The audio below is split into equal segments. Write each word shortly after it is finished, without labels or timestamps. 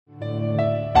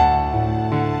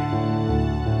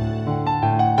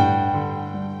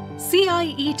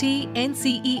ICT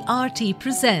NCERT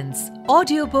presents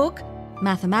audiobook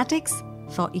Mathematics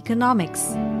for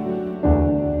Economics.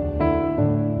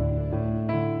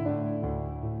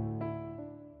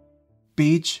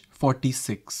 Page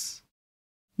 46.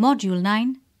 Module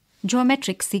 9,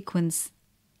 Geometric Sequence.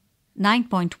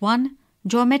 9.1,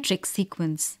 Geometric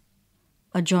Sequence.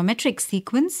 A geometric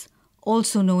sequence,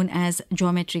 also known as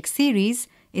geometric series,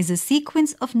 is a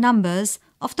sequence of numbers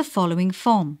of the following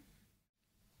form.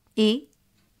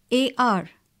 AR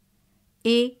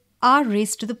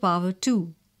raised to the power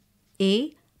 2,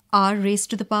 R raised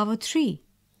to the power 3,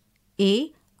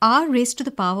 R raised to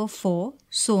the power 4,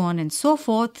 so on and so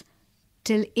forth,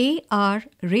 till AR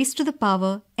raised to the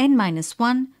power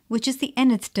n-1, which is the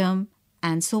nth term,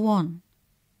 and so on.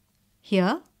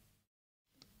 Here,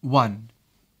 1,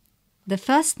 the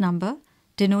first number,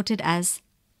 denoted as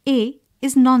A,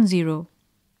 is non-zero.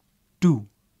 2,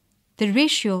 The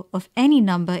ratio of any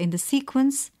number in the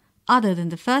sequence other than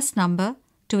the first number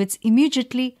to its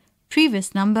immediately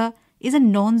previous number is a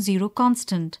non-zero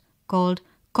constant called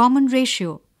common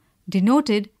ratio,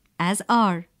 denoted as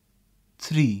R.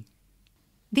 3,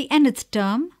 The nth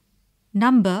term,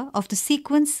 number of the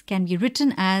sequence can be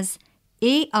written as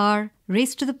AR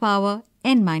raised to the power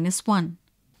n-1.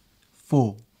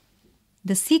 4,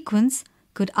 The sequence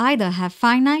could either have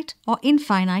finite or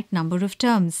infinite number of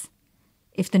terms.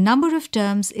 If the number of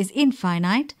terms is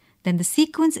infinite, then the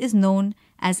sequence is known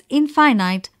as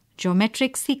infinite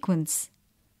geometric sequence.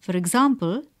 For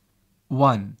example,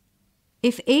 1,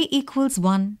 if A equals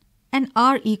 1 and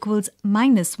R equals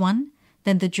 -1,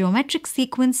 then the geometric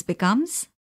sequence becomes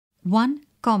 1,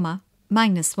 -1,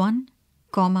 1, -1,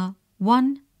 1,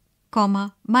 -1,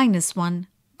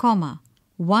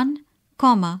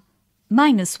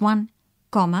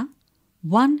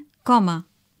 1,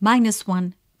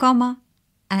 -1,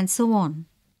 and so on.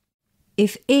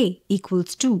 If A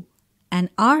equals 2 and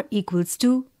R equals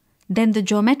 2, then the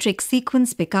geometric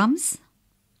sequence becomes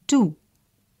 2,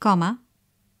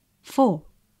 4,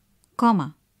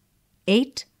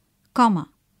 8,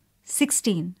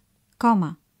 16,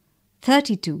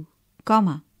 32,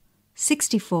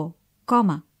 64,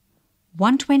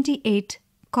 128,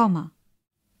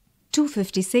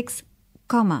 256,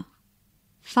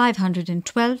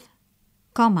 512,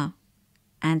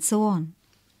 and so on.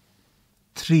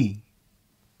 3,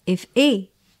 If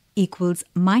A equals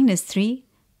 -3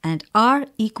 and R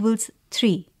equals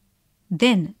 3,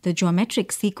 then the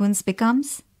geometric sequence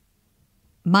becomes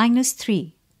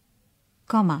 -3,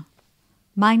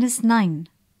 -9,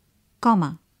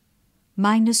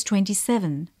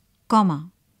 -27,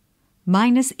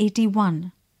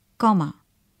 -81,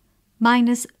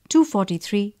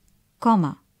 -243,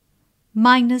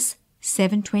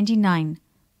 -729,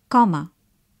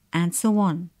 and so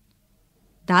on.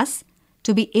 Thus,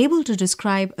 to be able to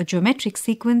describe a geometric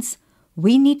sequence,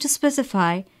 we need to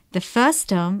specify the first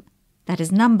term, that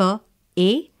is number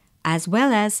A, as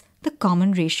well as the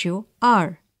common ratio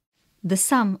R. The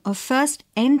sum of first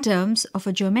n terms of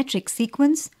a geometric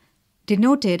sequence,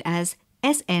 denoted as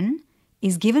Sn,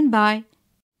 is given by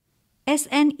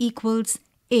Sn equals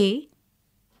A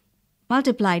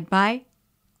multiplied by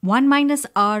 1 minus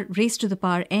R raised to the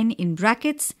power n in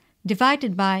brackets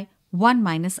divided by 1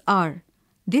 minus R.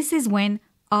 This is when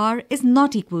R is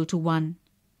not equal to 1.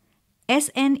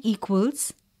 Sn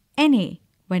equals Na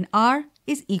when R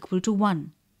is equal to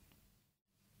 1.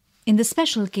 In the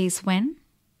special case when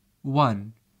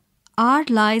 1, R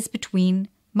lies between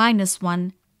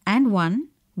 -1 and 1,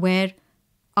 where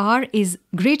R is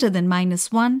greater than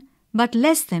 -1 but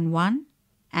less than 1,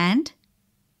 and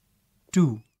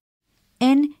 2,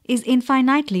 n is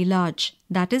infinitely large,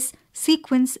 that is,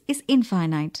 sequence is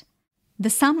infinite. The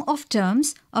sum of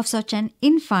terms of such an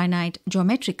infinite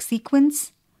geometric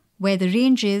sequence, where the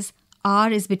range is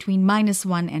R is between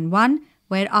 -1 and 1,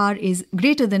 where R is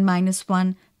greater than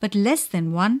 -1 but less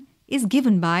than 1, is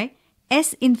given by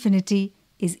S infinity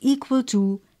is equal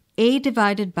to A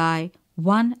divided by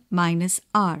 1 minus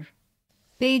R.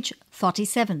 Page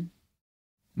 47.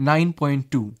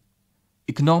 9.2.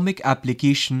 Economic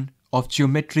application of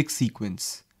geometric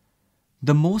sequence.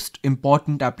 The most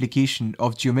important application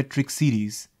of geometric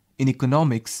series in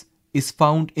economics is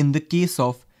found in the case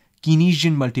of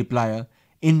Keynesian multiplier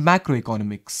in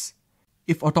macroeconomics.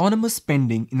 If autonomous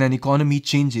spending in an economy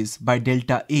changes by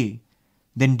delta A,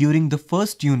 then during the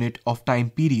first unit of time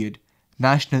period,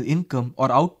 national income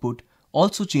or output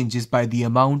also changes by the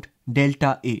amount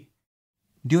delta A.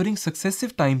 During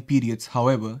successive time periods,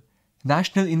 however,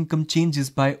 national income changes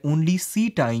by only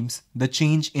C times the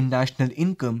change in national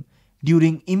income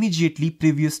during immediately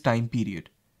previous time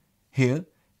period. Here,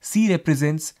 C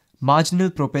represents marginal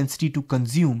propensity to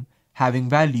consume having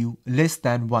value less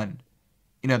than 1.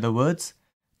 In other words,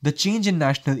 the change in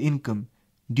national income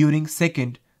during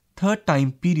second, third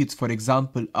time periods, for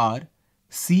example, are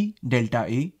C delta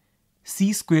A,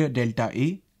 C square delta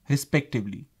A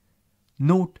respectively.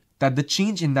 Note that the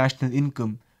change in national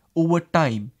income over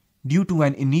time due to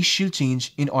an initial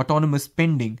change in autonomous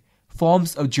spending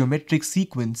forms a geometric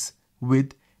sequence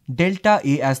with delta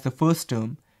A as the first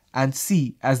term and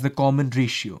C as the common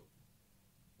ratio.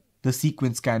 The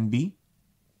sequence can be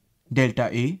delta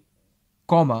A,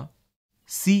 comma,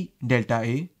 C delta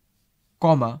A,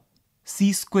 comma,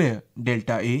 C square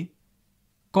delta A,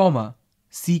 comma,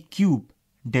 C cube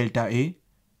delta A,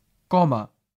 comma,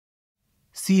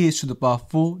 C raised to the power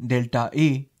 4 delta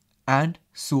A, and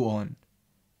so on.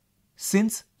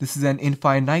 Since this is an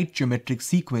infinite geometric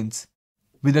sequence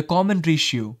with a common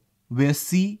ratio where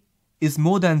C is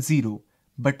more than 0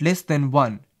 but less than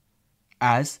 1,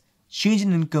 as change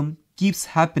in income keeps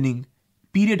happening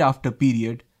period after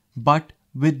period but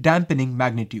with dampening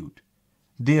magnitude.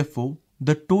 Therefore,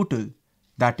 the total,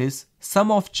 that is,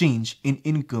 sum of change in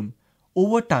income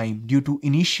over time due to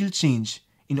initial change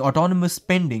in autonomous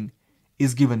spending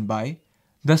is given by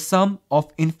the sum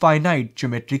of infinite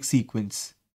geometric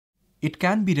sequence. It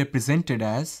can be represented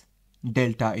as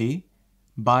delta A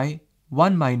by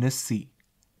 1 minus C.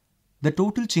 The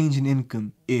total change in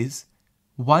income is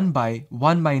 1 by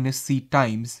 1 minus C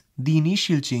times the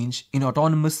initial change in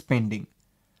autonomous spending.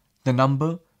 The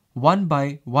number 1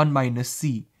 by 1 minus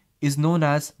C is known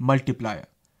as multiplier.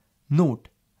 Note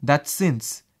that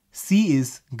since C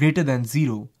is greater than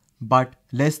 0 but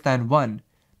less than 1,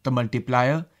 the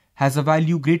multiplier has a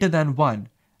value greater than 1,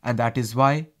 and that is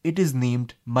why it is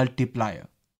named multiplier.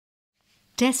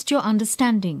 Test your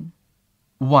understanding.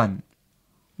 1.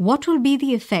 What will be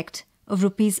the effect of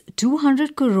Rs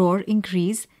 200 crore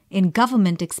increase in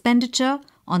government expenditure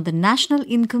on the national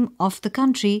income of the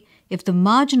country if the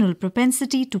marginal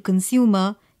propensity to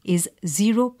consumer is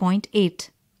 0.8?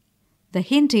 The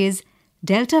hint is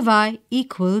delta Y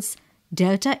equals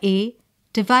delta A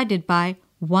divided by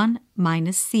 1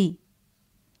 minus C.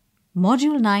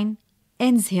 Module 9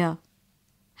 ends here.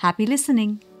 Happy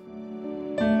listening.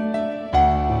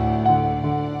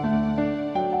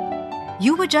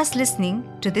 You were just listening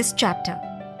to this chapter.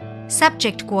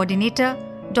 Subject Coordinator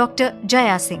Dr.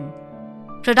 Jaya Singh.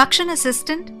 Production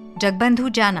Assistant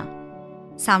Jagbandhu Jana.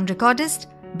 Sound Recordist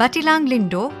Batilang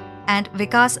Lindo and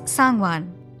Vikas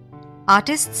Sangwan.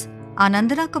 Artists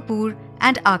Anandana Kapoor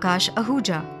and Akash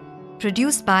Ahuja.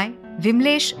 Produced by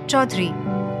Vimlesh Chaudhary.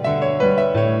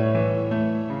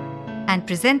 And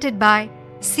presented by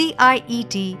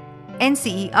CIET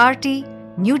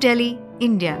NCERT, New Delhi,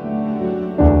 India.